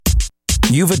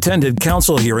You've attended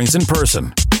council hearings in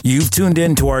person. You've tuned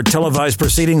in to our televised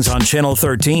proceedings on Channel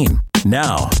 13.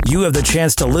 Now, you have the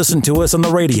chance to listen to us on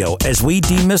the radio as we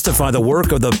demystify the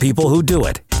work of the people who do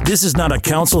it. This is not a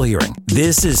council hearing.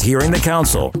 This is Hearing the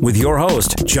Council with your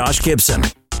host, Josh Gibson.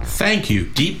 Thank you,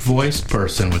 deep-voiced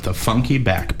person with a funky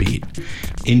backbeat.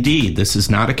 Indeed, this is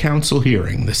not a council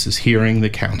hearing. This is Hearing the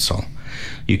Council.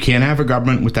 You can't have a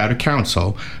government without a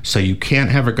council, so you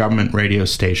can't have a government radio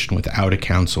station without a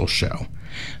council show.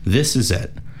 This is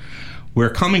it. We're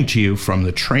coming to you from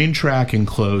the train track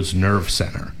enclosed Nerve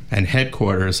Center and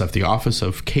headquarters of the Office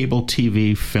of Cable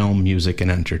TV, Film, Music, and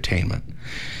Entertainment.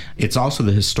 It's also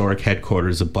the historic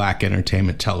headquarters of Black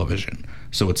Entertainment Television,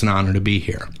 so it's an honor to be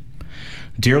here.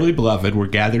 Dearly beloved, we're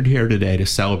gathered here today to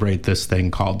celebrate this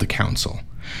thing called the Council.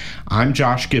 I'm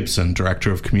Josh Gibson,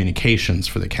 Director of Communications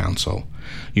for the Council.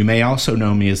 You may also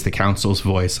know me as the Council's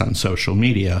voice on social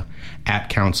media,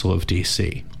 @Council of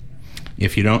DC.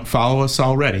 If you don't follow us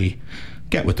already,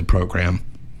 get with the program.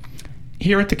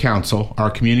 Here at the Council,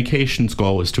 our communications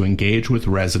goal is to engage with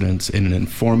residents in an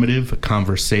informative,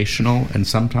 conversational, and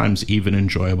sometimes even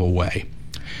enjoyable way.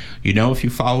 You know, if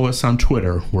you follow us on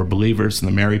Twitter, we're believers in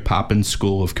the Mary Poppins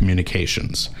School of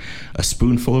Communications. A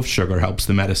spoonful of sugar helps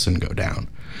the medicine go down.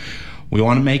 We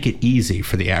want to make it easy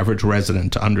for the average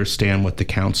resident to understand what the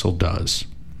Council does.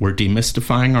 We're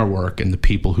demystifying our work and the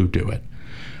people who do it.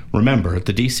 Remember,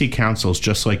 the DC Council is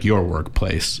just like your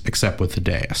workplace, except with the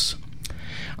dais.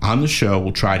 On the show,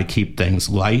 we'll try to keep things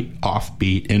light,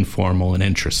 offbeat, informal, and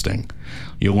interesting.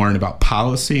 You'll learn about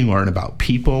policy, learn about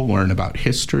people, learn about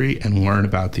history, and learn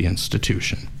about the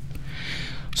institution.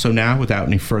 So now, without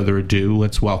any further ado,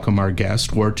 let's welcome our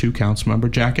guest, Ward 2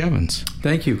 Councilmember Jack Evans.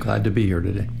 Thank you. Glad to be here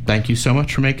today. Thank you so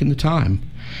much for making the time.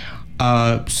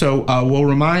 We'll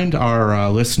remind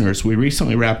our listeners, we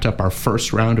recently wrapped up our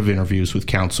first round of interviews with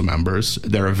council members.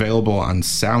 They're available on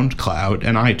SoundCloud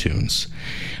and iTunes.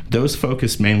 Those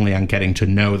focus mainly on getting to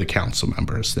know the council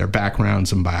members, their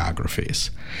backgrounds and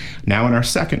biographies. Now in our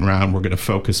second round, we're going to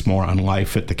focus more on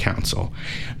life at the council,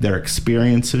 their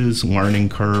experiences, learning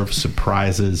curve,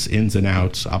 surprises, ins and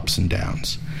outs, ups and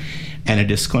downs. And a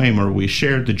disclaimer, we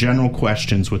shared the general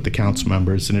questions with the council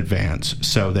members in advance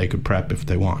so they could prep if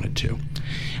they wanted to.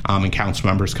 And council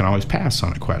members can always pass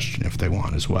on a question if they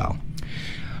want as well.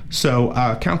 So,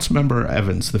 Councilmember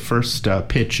Evans, the first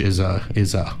pitch is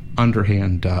a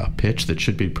underhand pitch that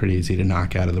should be pretty easy to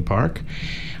knock out of the park.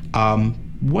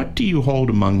 What do you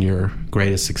hold among your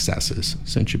greatest successes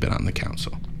since you've been on the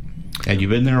council? And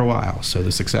you've been there a while, so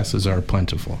the successes are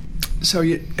plentiful. So,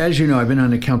 as you know, I've been on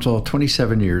the council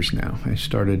 27 years now. I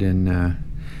started in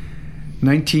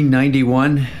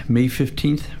 1991, May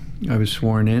 15th. I was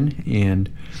sworn in, and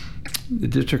the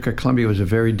District of Columbia was a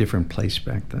very different place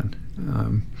back then.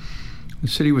 The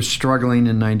city was struggling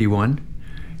in 91,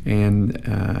 and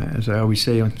as I always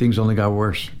say, things only got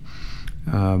worse.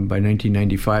 By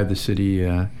 1995, the city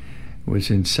was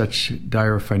in such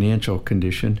dire financial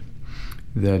condition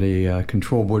that a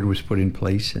control board was put in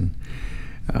place, and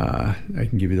I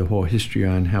can give you the whole history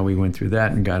on how we went through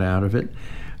that and got out of it.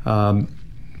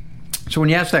 So when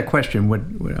you ask that question, what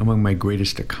among my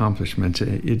greatest accomplishments,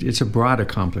 it's a broad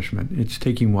accomplishment. It's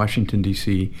taking Washington,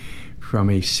 D.C. from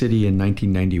a city in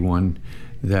 1991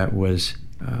 that was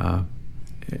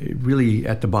really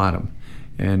at the bottom.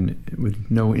 And with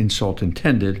no insult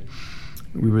intended,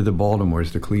 we were the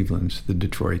Baltimores, the Clevelands, the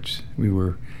Detroits. We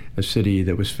were a city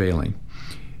that was failing.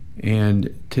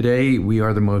 And today we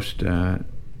are the most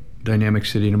dynamic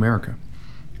city in America.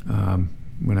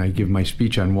 When I give my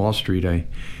speech on Wall Street, I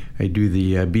do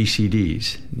the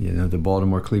BCDs, the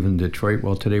Baltimore, Cleveland, Detroit.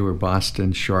 Well, today we're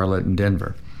Boston, Charlotte, and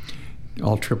Denver,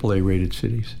 all AAA rated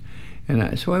cities.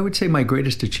 And so I would say my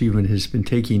greatest achievement has been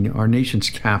taking our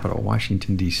nation's capital,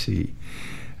 Washington, D.C.,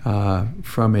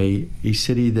 from a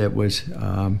city that was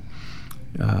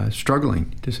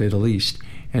struggling, to say the least,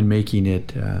 and making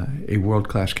it a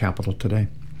world-class capital today.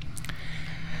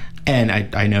 And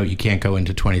I know you can't go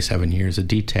into 27 years of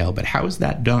detail, but how is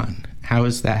that done? How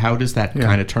does that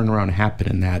kind of turnaround happen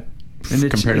in that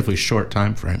comparatively short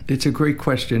time frame? It's a great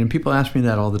question, and people ask me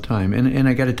that all the time. And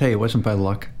I got to tell you, it wasn't by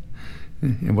luck.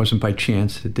 It wasn't by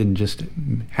chance. It didn't just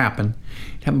happen.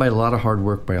 It happened by a lot of hard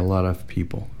work by a lot of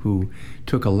people who it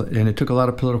took a lot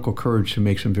of political courage to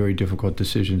make some very difficult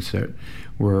decisions that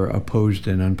were opposed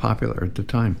and unpopular at the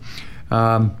time.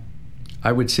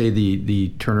 I would say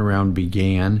the turnaround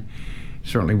began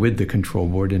certainly with the control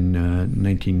board in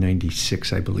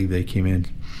 1996, I believe they came in,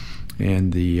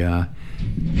 and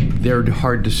their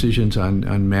hard decisions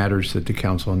on matters that the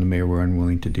council and the mayor were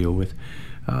unwilling to deal with.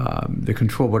 The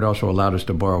control board also allowed us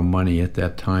to borrow money at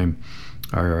that time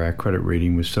Our credit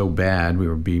rating was so bad, we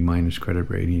were B- credit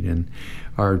rating, and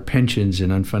our pensions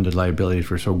and unfunded liabilities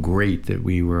were so great that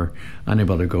we were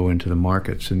unable to go into the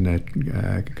markets, and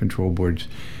that control board's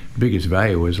biggest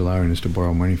value was allowing us to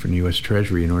borrow money from the U.S.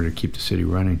 Treasury in order to keep the city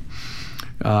running.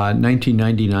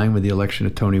 1999, with the election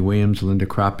of Tony Williams, Linda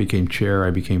Kropp became chair,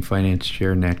 I became finance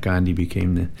chair, Nat Gandhi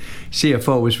became the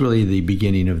CFO. It was really the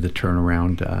beginning of the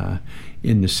turnaround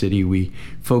in the city. We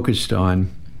focused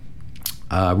on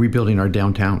rebuilding our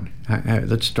downtown.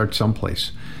 Let's start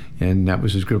someplace. And that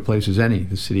was as good a place as any.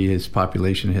 The city's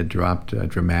population had dropped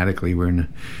dramatically. We're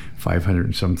in 500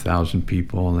 and some thousand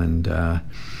people, and the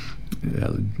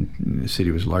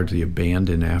city was largely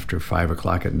abandoned after 5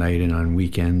 o'clock at night and on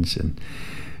weekends. And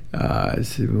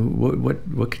so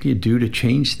what can you do to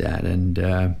change that? And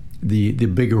the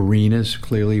big arenas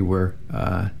clearly were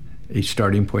a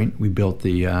starting point. We built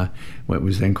the what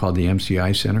was then called the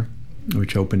MCI Center,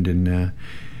 which opened in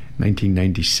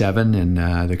 1997,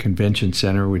 and the Convention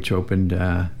Center, which opened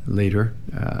later,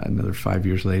 another 5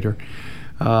 years later.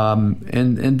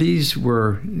 And these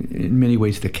were, in many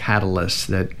ways, the catalysts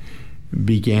that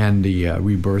began the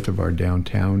rebirth of our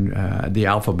downtown. The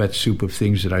alphabet soup of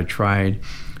things that I tried: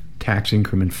 tax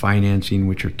increment financing,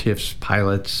 which are TIFs,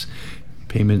 pilots,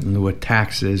 payment in lieu of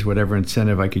taxes, whatever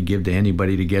incentive I could give to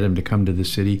anybody to get them to come to the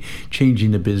city,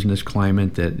 changing the business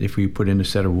climate, that if we put in a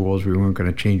set of rules, we weren't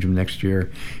going to change them next year.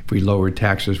 If we lowered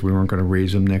taxes, we weren't going to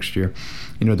raise them next year.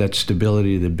 You know, that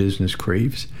stability the business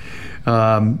craves.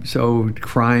 So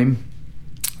crime,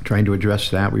 trying to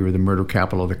address that. We were the murder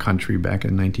capital of the country back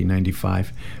in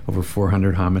 1995, over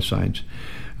 400 homicides.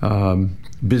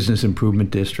 Business improvement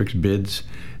districts, BIDs,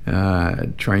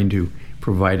 trying to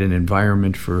provide an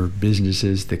environment for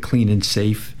businesses that's clean and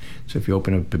safe. So if you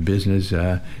open up a business,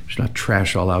 there's not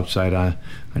trash all outside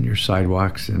on your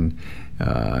sidewalks, and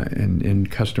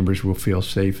customers will feel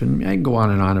safe. And I can go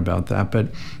on and on about that, but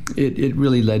it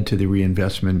really led to the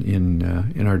reinvestment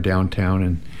in our downtown.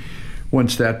 And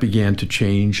once that began to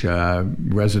change,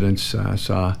 residents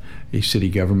saw a city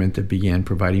government that began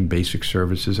providing basic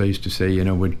services. I used to say,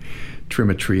 would trim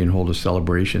a tree and hold a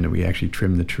celebration, and we actually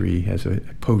trim the tree as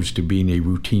opposed to being a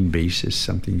routine basis,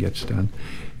 something gets done.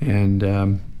 And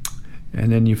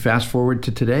then you fast forward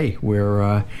to today,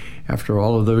 where after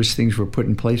all of those things were put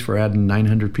in place, we're adding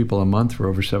 900 people a month. We're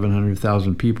over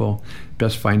 700,000 people.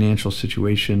 Best financial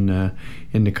situation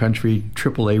in the country.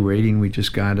 AAA rating we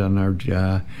just got on our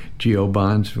GO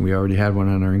bonds. We already had one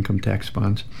on our income tax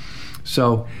bonds.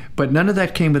 So, but none of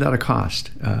that came without a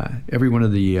cost. Every one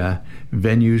of the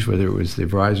venues, whether it was the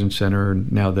Verizon Center,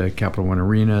 now the Capital One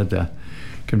Arena, the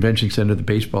Convention Center, the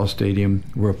baseball stadium,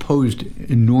 were opposed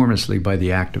enormously by the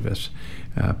activists.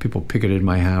 People picketed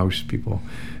my house. People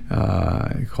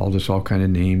called us all kind of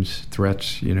names,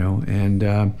 threats,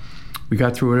 and we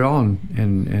got through it all,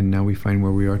 and now we find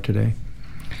where we are today.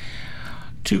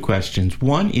 Two questions.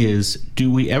 One is,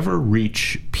 do we ever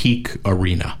reach peak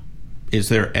arena? Is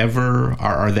there ever,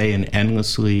 are they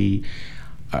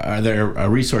are there a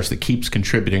resource that keeps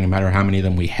contributing no matter how many of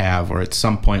them we have, or at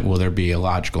some point will there be a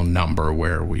logical number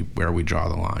where we draw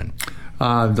the line?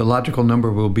 The logical number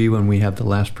will be when we have the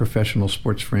last professional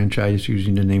sports franchise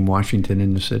using the name Washington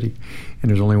in the city.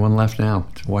 And there's only one left now.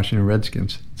 It's Washington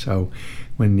Redskins. So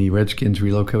when the Redskins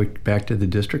relocate back to the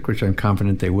district, which I'm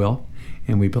confident they will,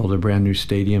 and we build a brand new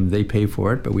stadium, they pay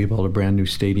for it, but we build a brand new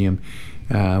stadium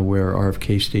where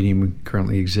RFK Stadium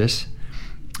currently exists.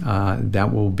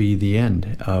 That will be the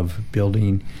end of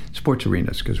building sports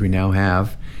arenas, because we now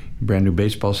have a brand new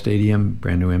baseball stadium,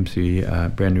 brand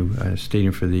new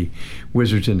stadium for the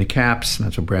Wizards and the Caps,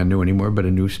 not so brand new anymore, but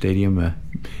a new stadium,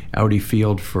 Audi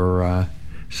Field for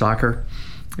soccer,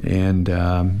 and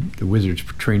the Wizards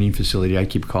training facility, I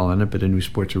keep calling it, but a new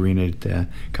sports arena at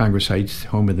Congress Heights,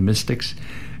 home of the Mystics.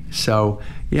 So,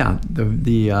 yeah,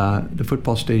 the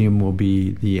football stadium will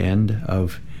be the end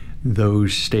of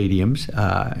those stadiums,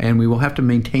 and we will have to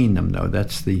maintain them, though.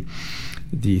 That's the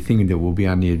thing that will be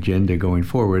on the agenda going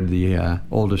forward. The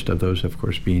oldest of those, of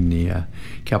course, being the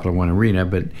Capital One Arena,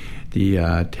 but the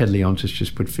Ted Leonsis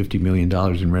just put $50 million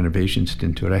in renovations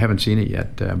into it. I haven't seen it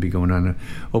yet. I'll be going on an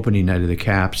opening night of the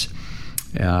Caps.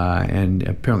 And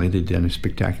apparently they've done a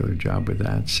spectacular job with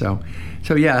that. So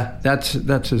yeah, that's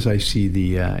as I see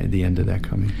the end of that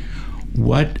coming.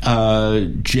 What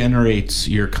generates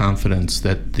your confidence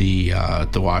that the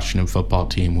Washington football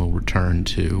team will return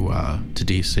to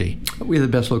D.C.? We have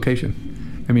the best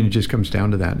location. I mean, it just comes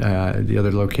down to that. The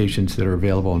other locations that are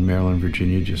available in Maryland and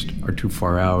Virginia just are too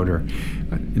far out or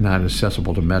not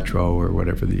accessible to Metro or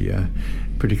whatever the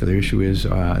particular issue is. The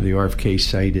RFK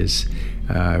site is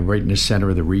right in the center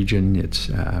of the region. It's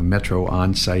Metro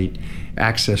on-site.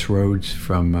 Access roads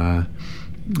from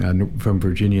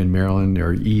Virginia and Maryland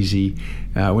are easy.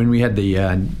 When we had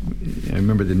I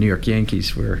remember the New York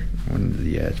Yankees were one of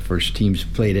the first teams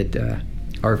played at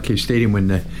RFK Stadium when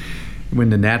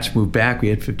the Nats moved back. We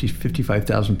had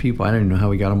 55,000 people. I don't even know how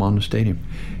we got them on the stadium.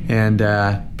 And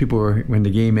people were, when the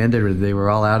game ended, they were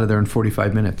all out of there in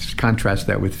 45 minutes. Contrast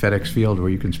that with FedEx Field, where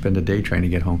you can spend a day trying to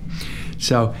get home.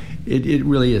 So it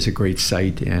really is a great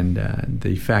site, and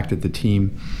the fact that the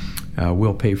team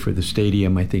will pay for the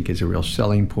stadium, I think, is a real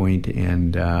selling point,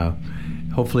 and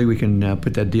hopefully we can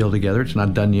put that deal together. It's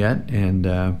not done yet, and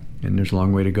there's a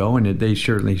long way to go, and they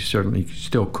certainly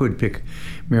still could pick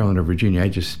Maryland or Virginia. I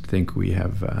just think we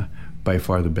have by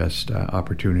far the best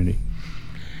opportunity.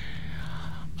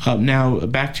 Now,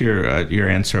 back to your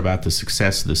answer about the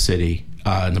success of the city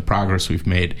and the progress we've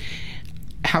made.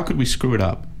 How could we screw it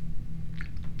up?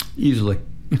 Easily.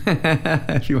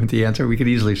 If you want the answer, we could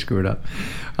easily screw it up.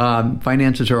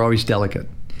 Finances are always delicate,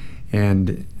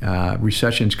 and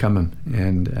recession's coming,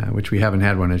 and which we haven't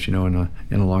had one, as you know,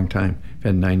 in a long time. We've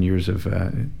had 9 years of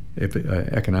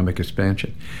economic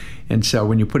expansion, and so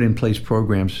when you put in place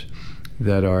programs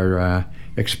that are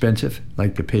expensive,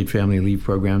 like the paid family leave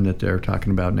program that they're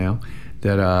talking about now,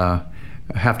 that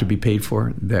have to be paid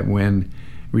for, that when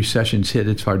recessions hit,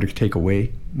 it's hard to take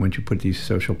away once you put these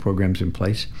social programs in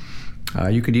place.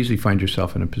 You could easily find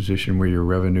yourself in a position where your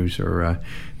revenues are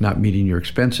not meeting your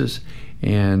expenses,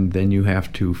 and then you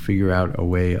have to figure out a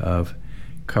way of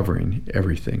covering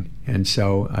everything. And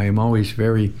so I am always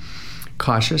very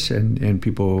cautious, and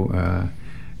people,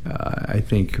 I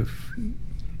think,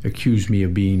 accuse me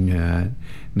of being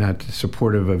not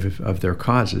supportive of their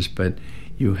causes, but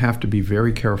you have to be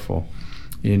very careful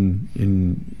in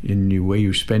the way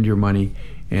you spend your money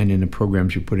and in the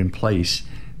programs you put in place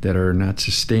that are not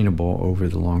sustainable over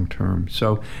the long term.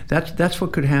 So that's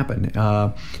what could happen.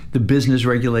 The business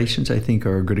regulations, I think,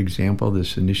 are a good example.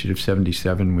 This Initiative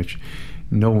 77, which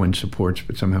no one supports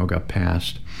but somehow got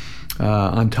passed,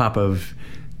 on top of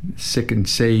Sick and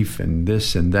Safe and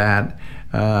this and that,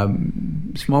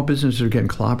 small businesses are getting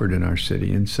clobbered in our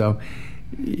city. And so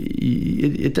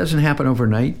it doesn't happen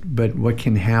overnight, but what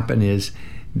can happen is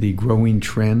the growing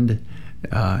trend,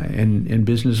 and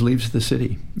business leaves the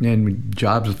city, and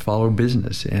jobs follow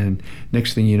business, and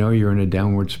next thing you know, you're in a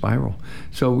downward spiral.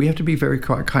 So we have to be very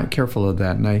careful of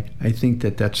that, and I think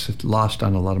that's lost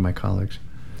on a lot of my colleagues.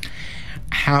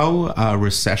 How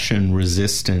recession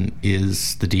resistant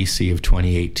is the DC of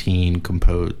 2018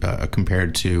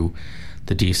 compared to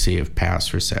the DC of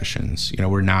past recessions?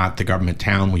 We're not the government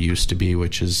town we used to be,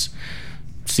 which is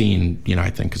seen, I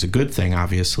think, as a good thing,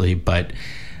 obviously, but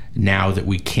now that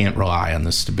we can't rely on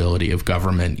the stability of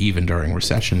government even during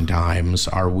recession times,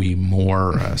 are we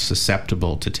more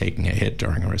susceptible to taking a hit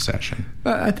during a recession?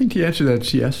 I think the answer to that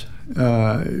is yes.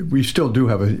 We still do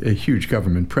have a huge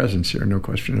government presence here, no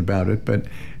question about it. But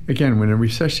again, when a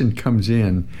recession comes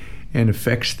in and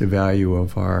affects the value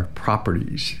of our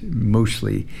properties,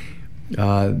 mostly,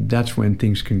 that's when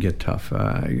things can get tough.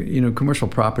 Commercial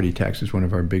property tax is one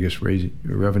of our biggest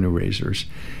revenue raisers.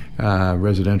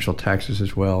 Residential taxes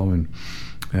as well, and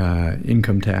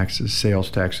income taxes, sales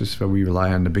taxes, so we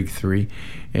rely on the big three.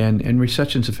 And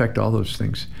recessions affect all those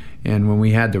things. And when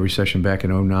we had the recession back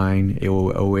in 2009,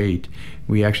 2008,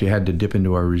 we actually had to dip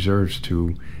into our reserves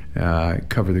to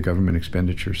cover the government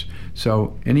expenditures.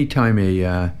 So anytime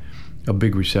a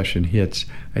big recession hits,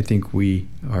 I think we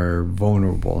are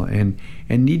vulnerable and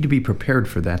need to be prepared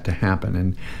for that to happen.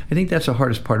 And I think that's the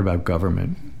hardest part about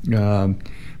government.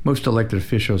 Most elected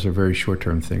officials are very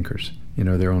short-term thinkers.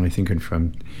 They're only thinking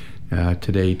from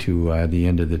today to the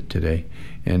end of the today,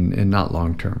 and not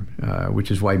long-term, which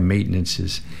is why maintenance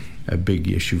is a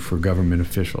big issue for government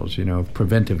officials.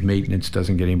 Preventive maintenance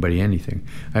doesn't get anybody anything.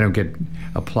 I don't get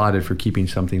applauded for keeping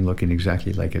something looking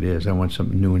exactly like it is. I want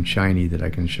something new and shiny that I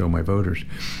can show my voters.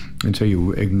 And so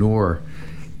you ignore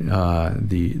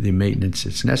the maintenance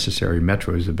that's necessary.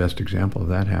 Metro is the best example of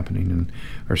that happening in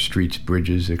our streets,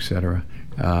 bridges, etc.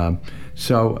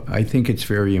 So I think it's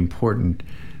very important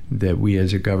that we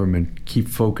as a government keep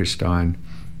focused on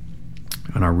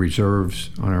our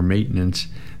reserves, on our maintenance,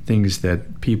 things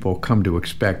that people come to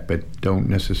expect but don't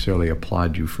necessarily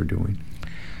applaud you for doing.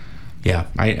 Yeah,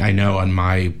 I know on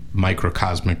my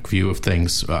microcosmic view of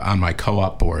things on my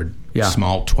co-op board,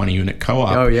 small 20-unit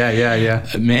co-op. Oh, yeah.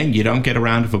 Man, you don't get a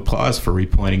round of applause for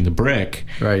repointing the brick.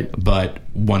 Right. But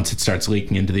once it starts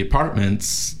leaking into the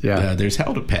apartments, there's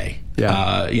hell to pay.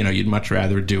 Yeah. You'd much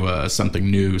rather do something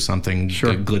new, something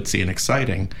glitzy and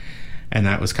exciting. And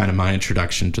that was kind of my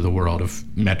introduction to the world of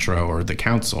Metro or the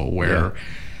council, where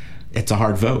it's a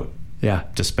hard vote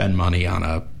to spend money on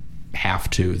a have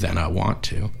to than a want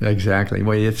to. Exactly.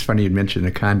 Well, it's funny you mentioned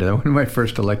the condo. One of my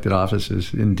first elected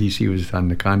offices in D.C. was on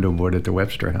the condo board at the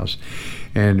Webster House,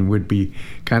 and would be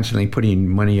constantly putting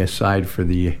money aside for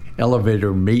the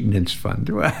elevator maintenance fund.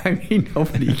 Well, I mean,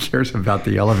 nobody cares about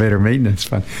the elevator maintenance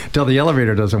fund until the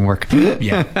elevator doesn't work.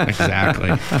 Yeah,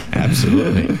 exactly.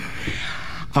 Absolutely.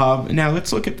 Now,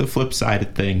 let's look at the flip side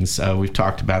of things. We've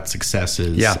talked about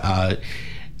successes. Yeah.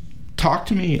 Talk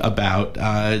to me about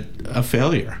a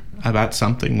failure, about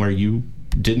something where you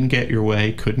didn't get your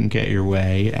way, couldn't get your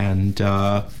way, and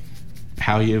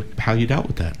how you dealt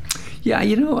with that. Yeah,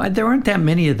 there aren't that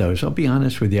many of those. I'll be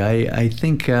honest with you. I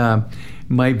think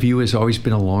my view has always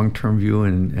been a long-term view,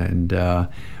 and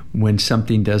when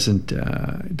something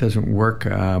doesn't work,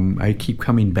 I keep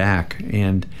coming back.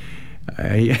 And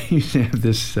I used to have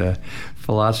this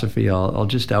philosophy: I'll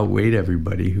just outweight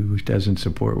everybody who doesn't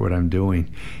support what I'm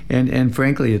doing. And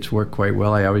frankly, it's worked quite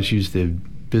well. I always use the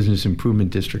Business Improvement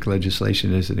District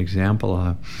legislation as an example.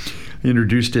 I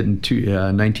introduced it in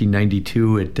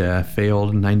 1992. It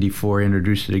failed. 94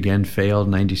 introduced it again, failed.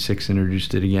 96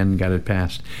 introduced it again, got it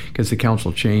passed because the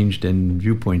council changed and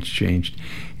viewpoints changed.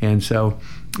 And so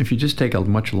if you just take a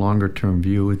much longer term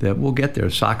view, that we'll get there.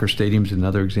 Soccer stadium's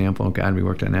another example. God, we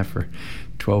worked on that for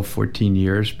 12, 14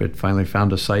 years, but finally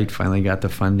found a site, finally got the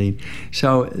funding.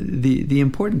 So the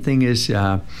important thing is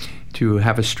to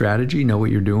have a strategy, know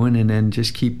what you're doing, and then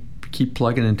just keep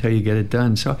plugging until you get it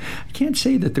done. So I can't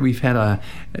say that we've had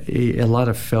a lot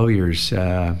of failures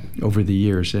over the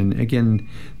years. And again,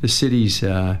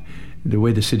 the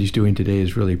way the city's doing today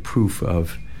is really proof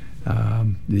of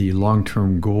the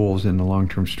long-term goals and the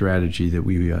long-term strategy that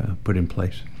we put in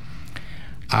place.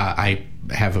 I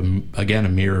have, a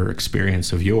mirror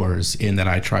experience of yours in that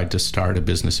I tried to start a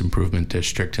business improvement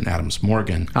district in Adams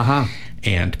Morgan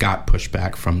and got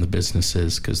pushback from the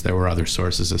businesses because there were other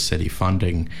sources of city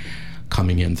funding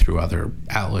coming in through other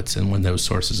outlets. And when those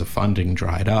sources of funding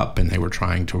dried up and they were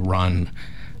trying to run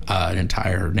an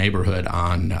entire neighborhood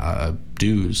on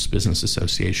dues, business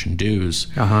association dues,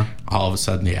 all of a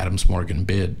sudden the Adams Morgan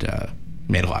bid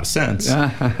made a lot of sense.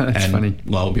 That's funny.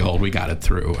 Lo and behold, we got it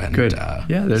through. And, good.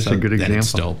 There's a good example. And it's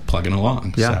still plugging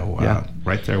along. Yeah.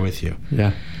 Right there with you.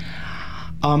 Yeah.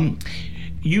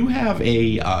 You have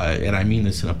and I mean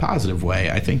this in a positive way,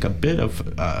 I think a bit of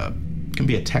can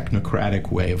be a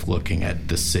technocratic way of looking at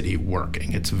the city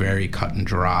working. It's very cut and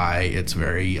dry. It's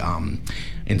very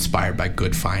inspired by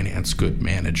good finance, good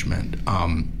management.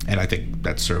 And I think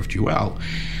that served you well.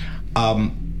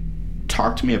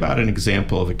 Talk to me about an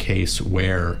example of a case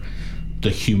where the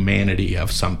humanity of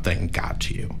something got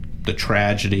to you. The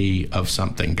tragedy of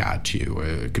something got to you.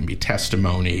 It can be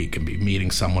testimony, it can be meeting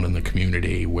someone in the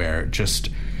community where just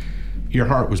your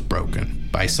heart was broken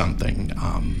by something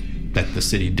that the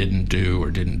city didn't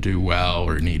do well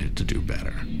or needed to do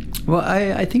better. Well,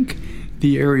 I think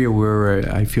the area where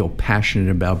I feel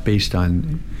passionate about based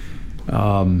on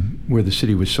where the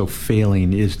city was so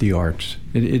failing is the arts.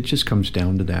 It just comes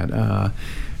down to that.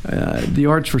 The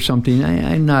arts were something,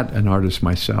 I'm not an artist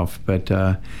myself, but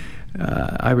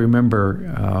I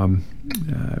remember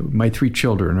my three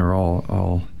children are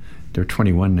all they're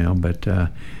 21 now, but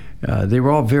they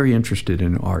were all very interested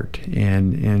in art,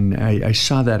 and I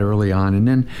saw that early on. And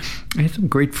then I had some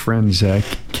great friends.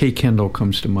 Kay Kendall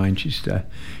comes to mind. She's the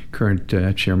current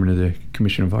chairman of the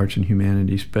Commission of Arts and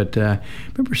Humanities. But I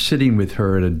remember sitting with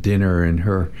her at a dinner and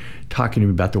her talking to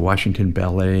me about the Washington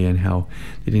Ballet and how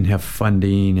they didn't have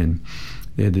funding, and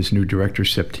they had this new director,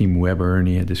 Septime Weber, and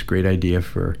he had this great idea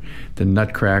for the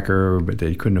Nutcracker, but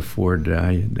they couldn't afford,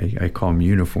 I call them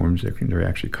uniforms, they're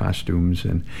actually costumes.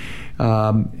 And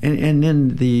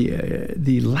then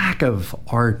the lack of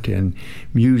art and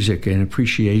music and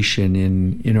appreciation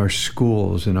in our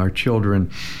schools, and our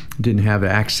children didn't have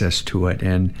access to it.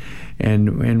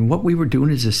 And what we were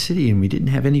doing as a city, and we didn't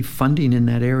have any funding in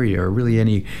that area, or really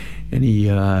any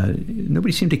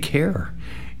nobody seemed to care.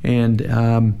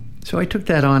 And so I took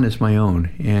that on as my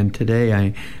own, and today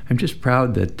I'm just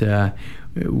proud that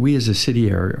we as a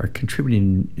city are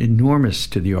contributing enormous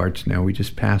to the arts now. We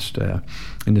just passed,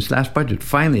 in this last budget,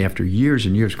 finally, after years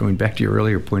and years, going back to your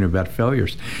earlier point about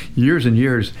failures, years and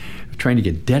years of trying to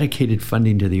get dedicated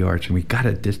funding to the arts, and we got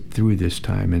it through this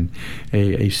time, and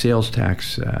a sales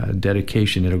tax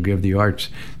dedication that'll give the arts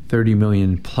 $30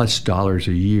 million plus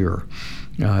a year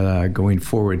going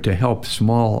forward to help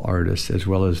small artists as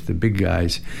well as the big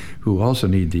guys who also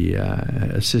need the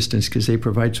assistance because they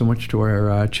provide so much to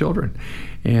our children.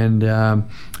 And I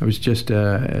was just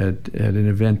at an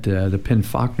event, the Penn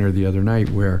Faulkner, the other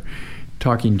night, where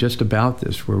talking just about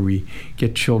this, where we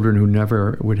get children who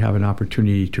never would have an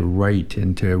opportunity to write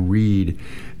and to read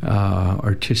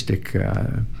artistic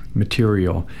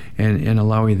material and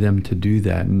allowing them to do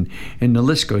that. And the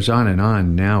list goes on and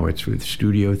on. Now it's with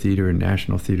Studio Theater and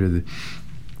National Theater.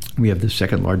 We have the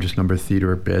second largest number of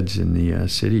theater beds in the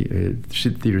city,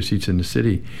 theater seats in the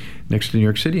city, next to New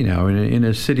York City now, in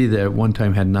a city that at one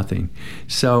time had nothing.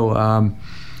 So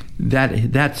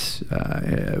that's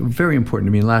very important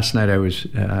to me. Last night I was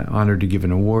honored to give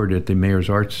an award at the Mayor's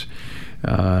Arts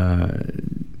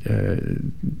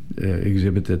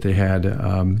exhibit that they had.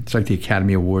 It's like the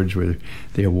Academy Awards where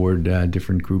they award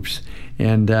different groups.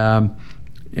 And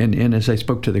as I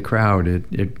spoke to the crowd,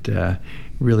 it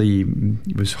really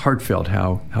was heartfelt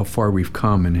how far we've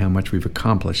come and how much we've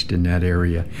accomplished in that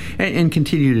area, and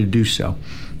continue to do so.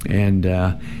 And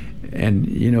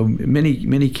you know,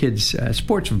 many kids,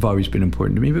 sports have always been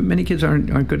important to me, but many kids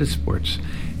aren't good at sports.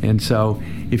 And so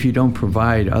if you don't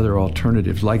provide other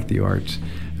alternatives like the arts,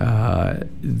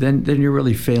 then you're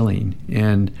really failing.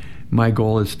 And my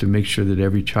goal is to make sure that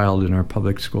every child in our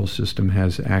public school system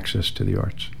has access to the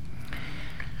arts.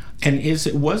 And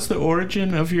was the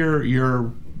origin of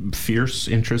your fierce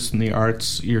interest in the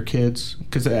arts your kids?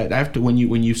 Because when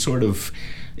you sort of,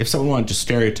 if someone wanted to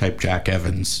stereotype Jack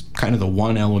Evans, kind of the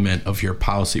one element of your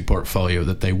policy portfolio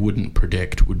that they wouldn't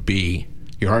predict would be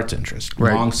your arts interest.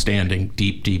 Right. Long-standing,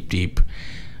 deep.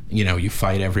 You know, you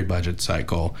fight every budget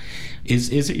cycle. Is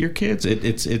it your kids?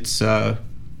 It's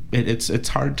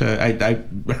hard to. I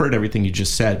heard everything you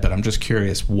just said, but I'm just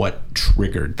curious what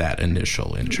triggered that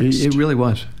initial interest. It really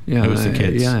was. Yeah, it was the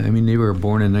kids. Yeah, I mean, they were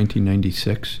born in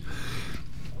 1996.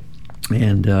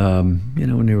 And, you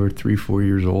know, when they were 3-4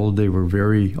 years old, they were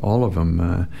all of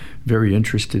them, very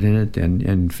interested in it.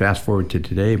 And fast forward to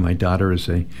today, my daughter is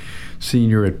a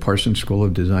senior at Parsons School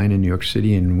of Design in New York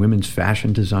City in women's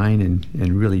fashion design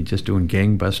and really just doing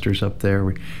gangbusters up there.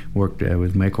 We worked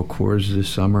with Michael Kors this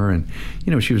summer. And,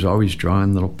 you know, she was always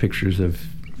drawing little pictures of,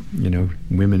 you know,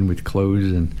 women with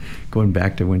clothes and going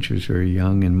back to when she was very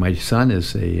young. And my son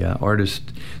is a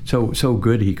artist so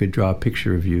good he could draw a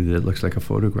picture of you that looks like a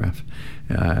photograph.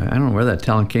 I don't know where that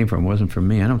talent came from. It wasn't from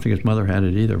me. I don't think his mother had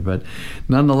it either. But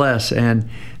nonetheless, and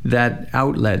that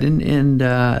outlet. And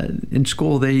in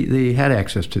school, they had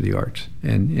access to the arts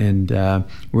and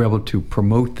were able to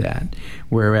promote that.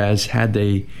 Whereas had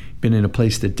they been in a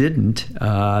place that didn't,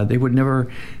 they would never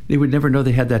know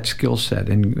they had that skill set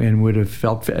and would have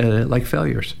felt like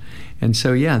failures. And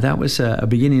so, yeah, that was a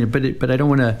beginning. But I don't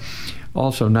want to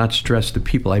also not stress the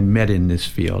people I met in this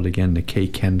field. Again, the Kay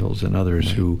Kendalls and others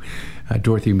right. who,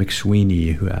 Dorothy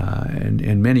McSweeney,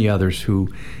 and many others who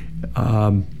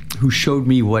showed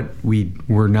me what we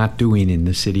were not doing in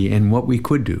the city and what we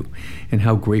could do and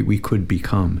how great we could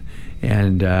become.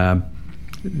 And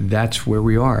that's where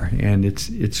we are, and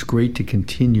it's great to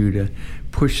continue to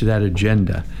push that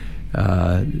agenda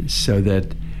so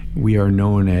that we are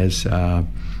known as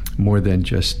more than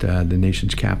just the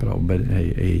nation's capital, but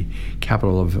a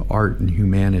capital of art and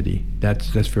humanity.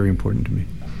 That's very important to me.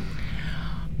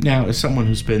 Now, as someone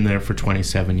who's been there for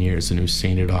 27 years and who's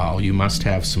seen it all, you must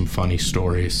have some funny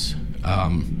stories,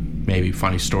 maybe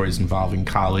funny stories involving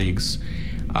colleagues.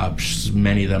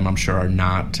 Many of them, I'm sure, are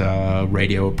not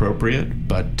radio appropriate,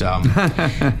 but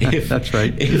that's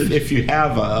right. If you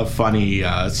have a funny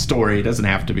story, it doesn't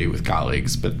have to be with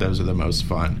colleagues, but those are the most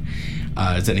fun.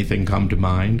 Has anything come to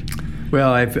mind?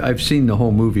 Well, I've seen the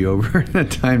whole movie over the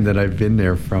time that I've been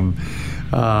there, from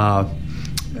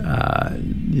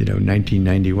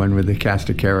 1991 with the cast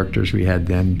of characters we had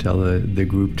then till the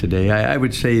group today. I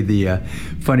would say the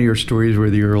funnier stories were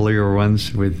the earlier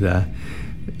ones with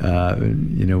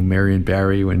Marion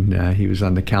Barry when he was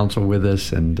on the council with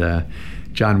us, and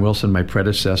John Wilson, my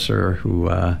predecessor, who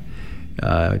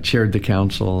chaired the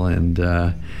council, and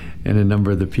a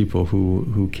number of the people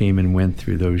who came and went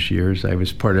through those years. I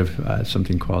was part of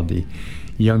something called the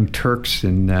Young Turks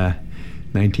in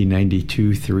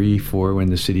 1992, 3, 4, when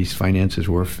the city's finances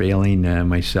were failing.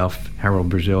 Myself, Harold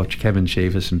Brazil, Kevin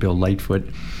Chavis, and Bill Lightfoot.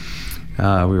 We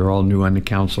were all new on the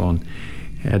council,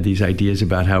 had these ideas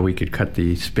about how we could cut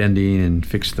the spending and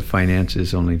fix the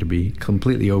finances, only to be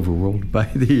completely overruled by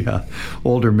the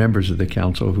older members of the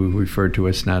council, who referred to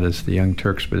us not as the Young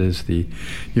Turks but as the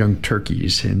Young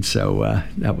Turkeys. And so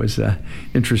that was an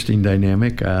interesting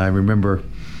dynamic. I remember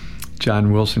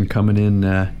John Wilson coming in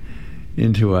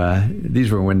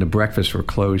these were when the breakfasts were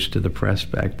closed to the press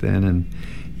back then, and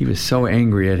he was so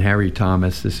angry at Harry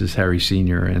Thomas, this is Harry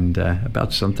Sr., and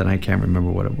about something, I can't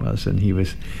remember what it was, and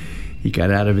he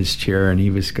got out of his chair and he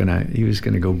was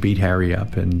gonna go beat Harry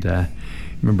up. And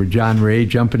remember John Ray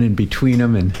jumping in between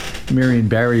them, and Marion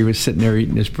Barry was sitting there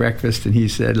eating his breakfast, and he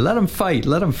said, let him fight.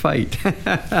 and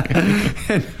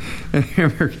I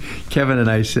remember Kevin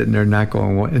and I sitting there not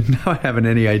having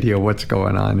any idea what's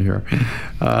going on here.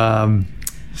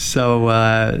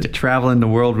 So traveling the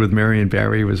world with Marion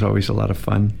Barry was always a lot of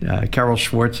fun. Carol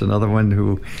Schwartz, another one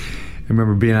who I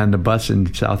remember being on the bus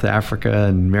in South Africa,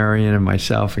 and Marion and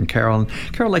myself and Carol.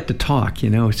 Carol liked to talk,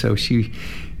 so she,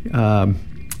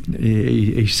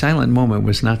 a silent moment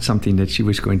was not something that she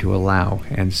was going to allow.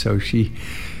 And so she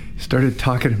started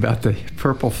talking about the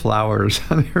purple flowers.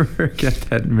 I'll never forget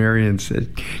that. Marion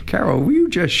said, Carol, will you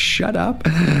just shut up?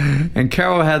 And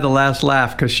Carol had the last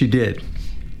laugh because she did.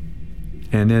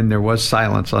 And then there was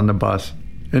silence on the bus.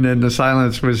 And then the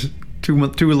silence was too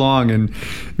long, and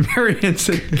Marion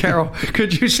said, Carol,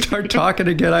 could you start talking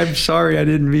again? I'm sorry, I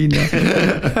didn't mean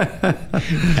that.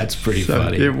 That's pretty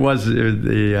funny. It was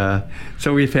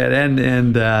so we've had,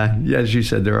 and as you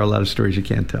said, there are a lot of stories you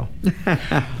can't tell.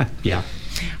 Yeah.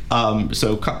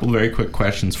 So a couple very quick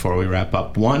questions before we wrap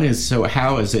up. One is, so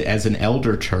how is it as an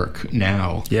elder Turk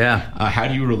now? Yeah. How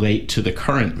do you relate to the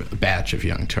current batch of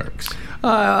Young Turks?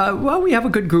 Well, we have a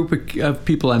good group of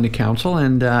people on the council,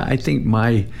 and I think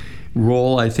my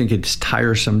role, I think it's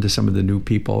tiresome to some of the new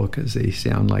people because they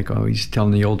sound like, oh, he's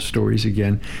telling the old stories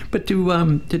again. But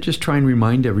to just try and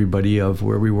remind everybody of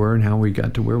where we were and how we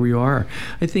got to where we are.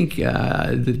 I think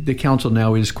the council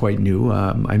now is quite new.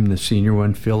 I'm the senior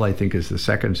one. Phil, I think, is the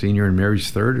second senior, and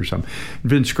Mary's third or something.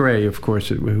 Vince Gray, of course,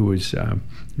 who has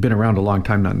been around a long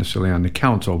time, not necessarily on the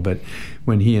council, but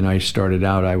when he and I started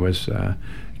out, I was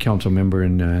council member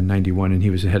in 91, and he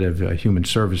was the head of human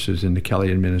services in the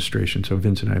Kelly administration. So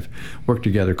Vince and I have worked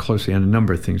together closely on a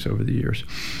number of things over the years.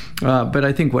 But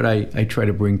I think what I try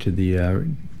to bring to the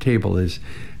table is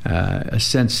a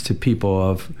sense to people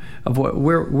of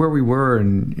where we were,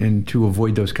 and to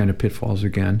avoid those kind of pitfalls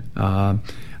again.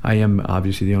 I am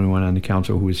obviously the only one on the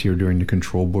council who was here during the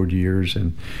control board years,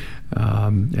 and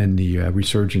the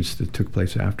resurgence that took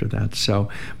place after that. So,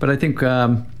 but I think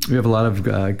we have a lot of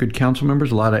good council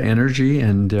members, a lot of energy,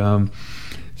 and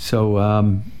so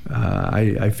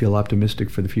I feel optimistic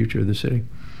for the future of the city.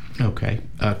 Okay.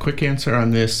 Quick answer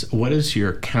on this. What is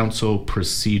your council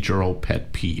procedural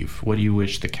pet peeve? What do you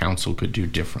wish the council could do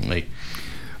differently?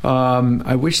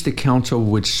 I wish the council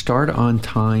would start on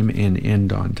time and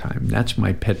end on time. That's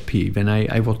my pet peeve. And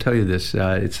I will tell you this.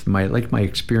 It's my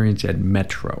experience at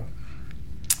Metro.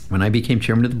 When I became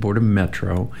chairman of the board of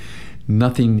Metro,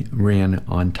 nothing ran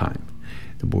on time.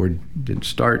 The board didn't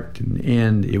start, didn't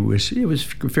end. It was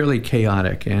fairly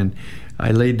chaotic. And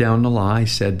I laid down the law. I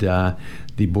said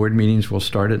the board meetings will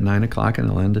start at 9 o'clock and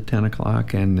they'll end at 10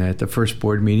 o'clock. And at the first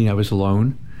board meeting, I was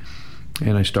alone.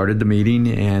 And I started the meeting,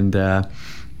 and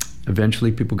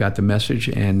eventually people got the message,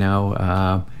 and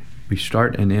now we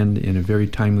start and end in a very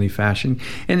timely fashion.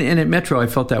 And at Metro, I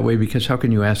felt that way because how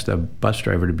can you ask the bus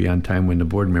driver to be on time when the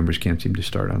board members can't seem to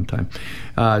start on time?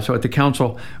 So at the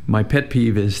council, my pet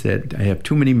peeve is that I have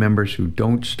too many members who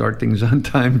don't start things on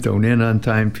time, don't end on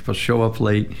time. People show up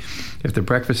late. If the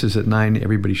breakfast is at 9,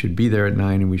 everybody should be there at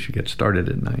 9, and we should get started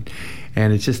at 9.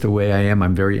 And it's just the way I am.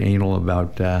 I'm very anal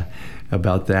about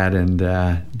that, and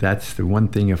that's the one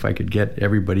thing, if I could get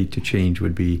everybody to change,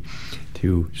 would be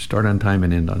to start on time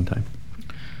and end on time.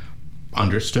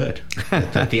 Understood.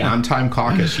 At the on-time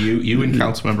caucus, you and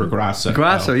Councilmember Grasso.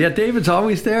 Grasso, yeah, David's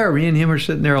always there. Me and him are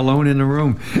sitting there alone in the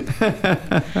room.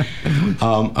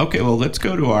 Okay, well, let's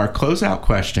go to our closeout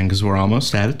question because we're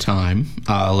almost out of time.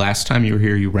 Last time you were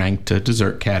here, you ranked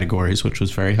dessert categories, which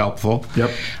was very helpful. Yep.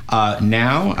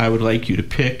 Now, I would like you to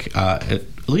pick at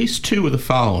least two of the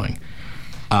following.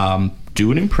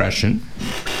 Do an impression,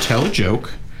 tell a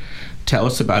joke, tell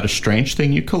us about a strange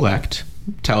thing you collect,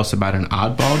 tell us about an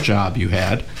oddball job you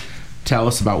had, tell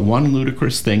us about one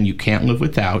ludicrous thing you can't live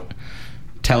without,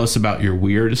 tell us about your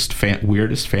weirdest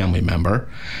family member,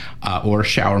 or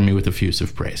shower me with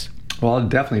effusive praise. Well, I'll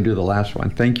definitely do the last one.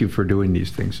 Thank you for doing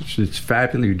these things. It's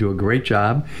fabulous. You do a great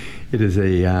job. It is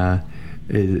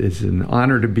it's an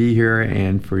honor to be here,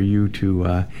 and for you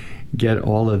to get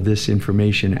all of this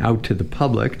information out to the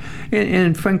public,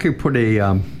 and frankly put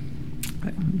a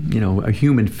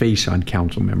human face on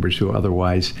council members who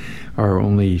otherwise are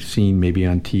only seen maybe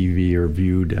on TV or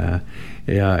viewed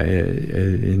in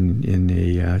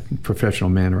a professional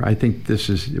manner. I think this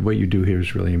is what you do here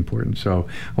is really important. So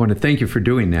I want to thank you for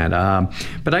doing that.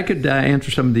 But I could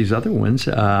answer some of these other ones.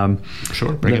 Sure,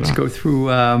 let's go through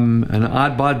an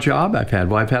oddball job I've had.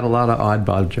 Well, I've had a lot of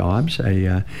oddball jobs.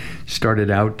 I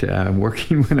started out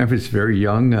working when I was very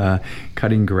young,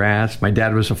 cutting grass. My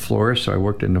dad was a florist, so I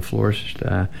worked in the florist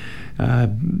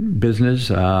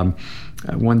business.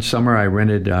 One summer, I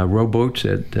rented rowboats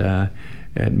at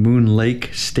Moon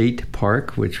Lake State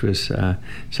Park, which was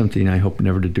something I hope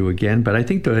never to do again. But I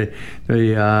think the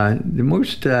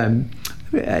most I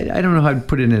don't know how to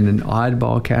put it in an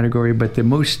oddball category, but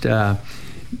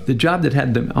the job that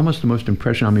had almost the most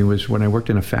impression on me was when I worked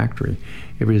in a factory.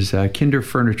 It was a Kinder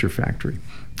Furniture factory,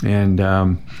 and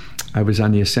I was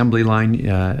on the assembly line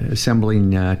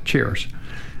assembling chairs.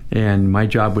 And my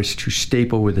job was to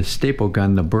staple with a staple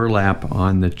gun the burlap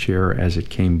on the chair as it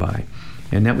came by.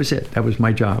 And that was it. That was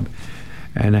my job.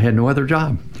 And I had no other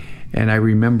job. And I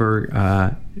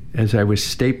remember as I was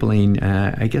stapling,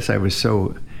 I guess I was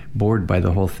so bored by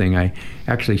the whole thing, I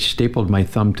actually stapled my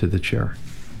thumb to the chair.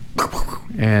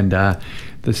 And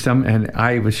and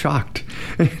I was shocked.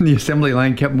 And the assembly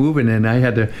line kept moving, and I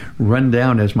had to run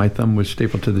down as my thumb was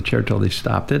stapled to the chair till they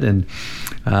stopped it. And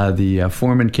the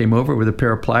foreman came over with a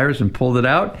pair of pliers and pulled it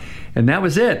out, and that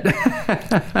was it.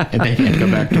 And they had to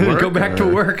go back to work? Go back to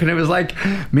work, and it was like,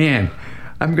 man,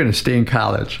 I'm going to stay in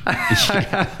college.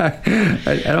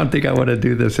 I don't think I want to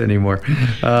do this anymore.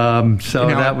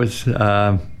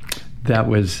 That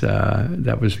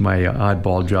was my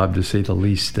oddball job, to say the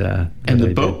least. And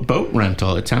the boat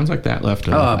rental, it sounds like that left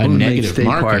a negative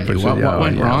mark on you. What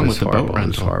went wrong with the boat rental? It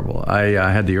was horrible.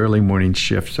 I had the early morning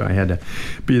shift, so I had to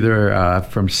be there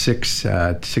from 6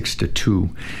 to 2.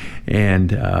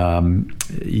 And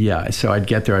so I'd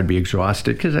get there, I'd be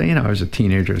exhausted because I was a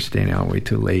teenager staying out way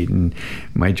too late, and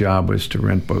my job was to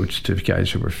rent boats to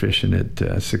guys who were fishing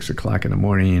at 6 o'clock in the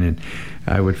morning, and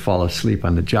I would fall asleep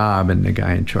on the job, and the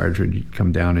guy in charge would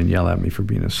come down and yell at me for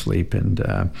being asleep, and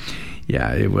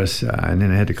it was, and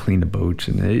then I had to clean the boats,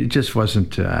 and it just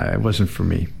wasn't for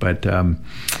me. But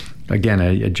again,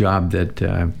 a job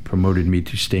that promoted me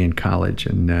to stay in college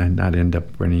and not end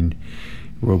up running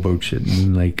rowboats at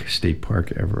Moon Lake State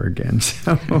Park ever again.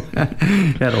 So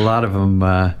had a lot of them.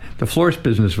 The florist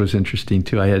business was interesting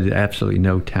too. I had absolutely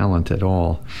no talent at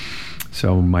all.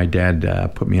 So my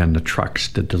dad put me on the trucks,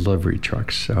 the delivery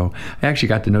trucks. So I actually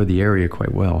got to know the area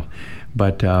quite well.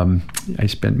 But I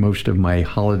spent most of my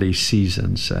holiday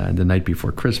seasons, the night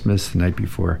before Christmas, the night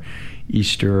before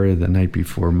Easter, the night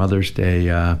before Mother's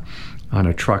Day, on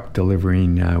a truck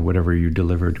delivering whatever you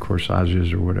delivered,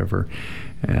 corsages or whatever,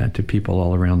 to people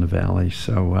all around the valley.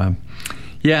 So,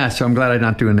 so I'm glad I'm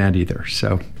not doing that either.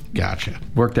 So, gotcha.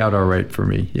 Worked out all right for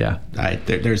me. Yeah. I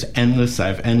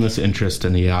have endless interest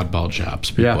in the oddball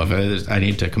jobs. I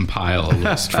need to compile a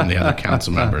list from the other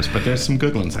council members, but there's some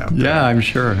good ones out there. Yeah, I'm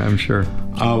sure.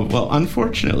 Well,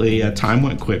 unfortunately, time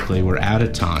went quickly. We're out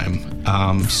of time.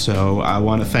 So I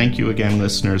want to thank you again,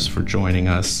 listeners, for joining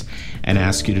us, and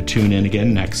ask you to tune in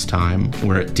again next time.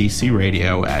 We're at DC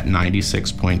Radio at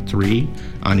 96.3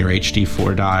 on your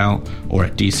HD4 dial or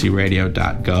at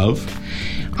dcradio.gov.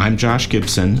 I'm Josh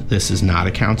Gibson. This is not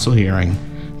a council hearing.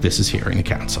 This is Hearing the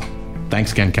Council.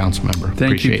 Thanks again, council member.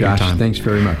 Thank you, Josh. Your time. Thanks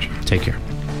very much. Take care.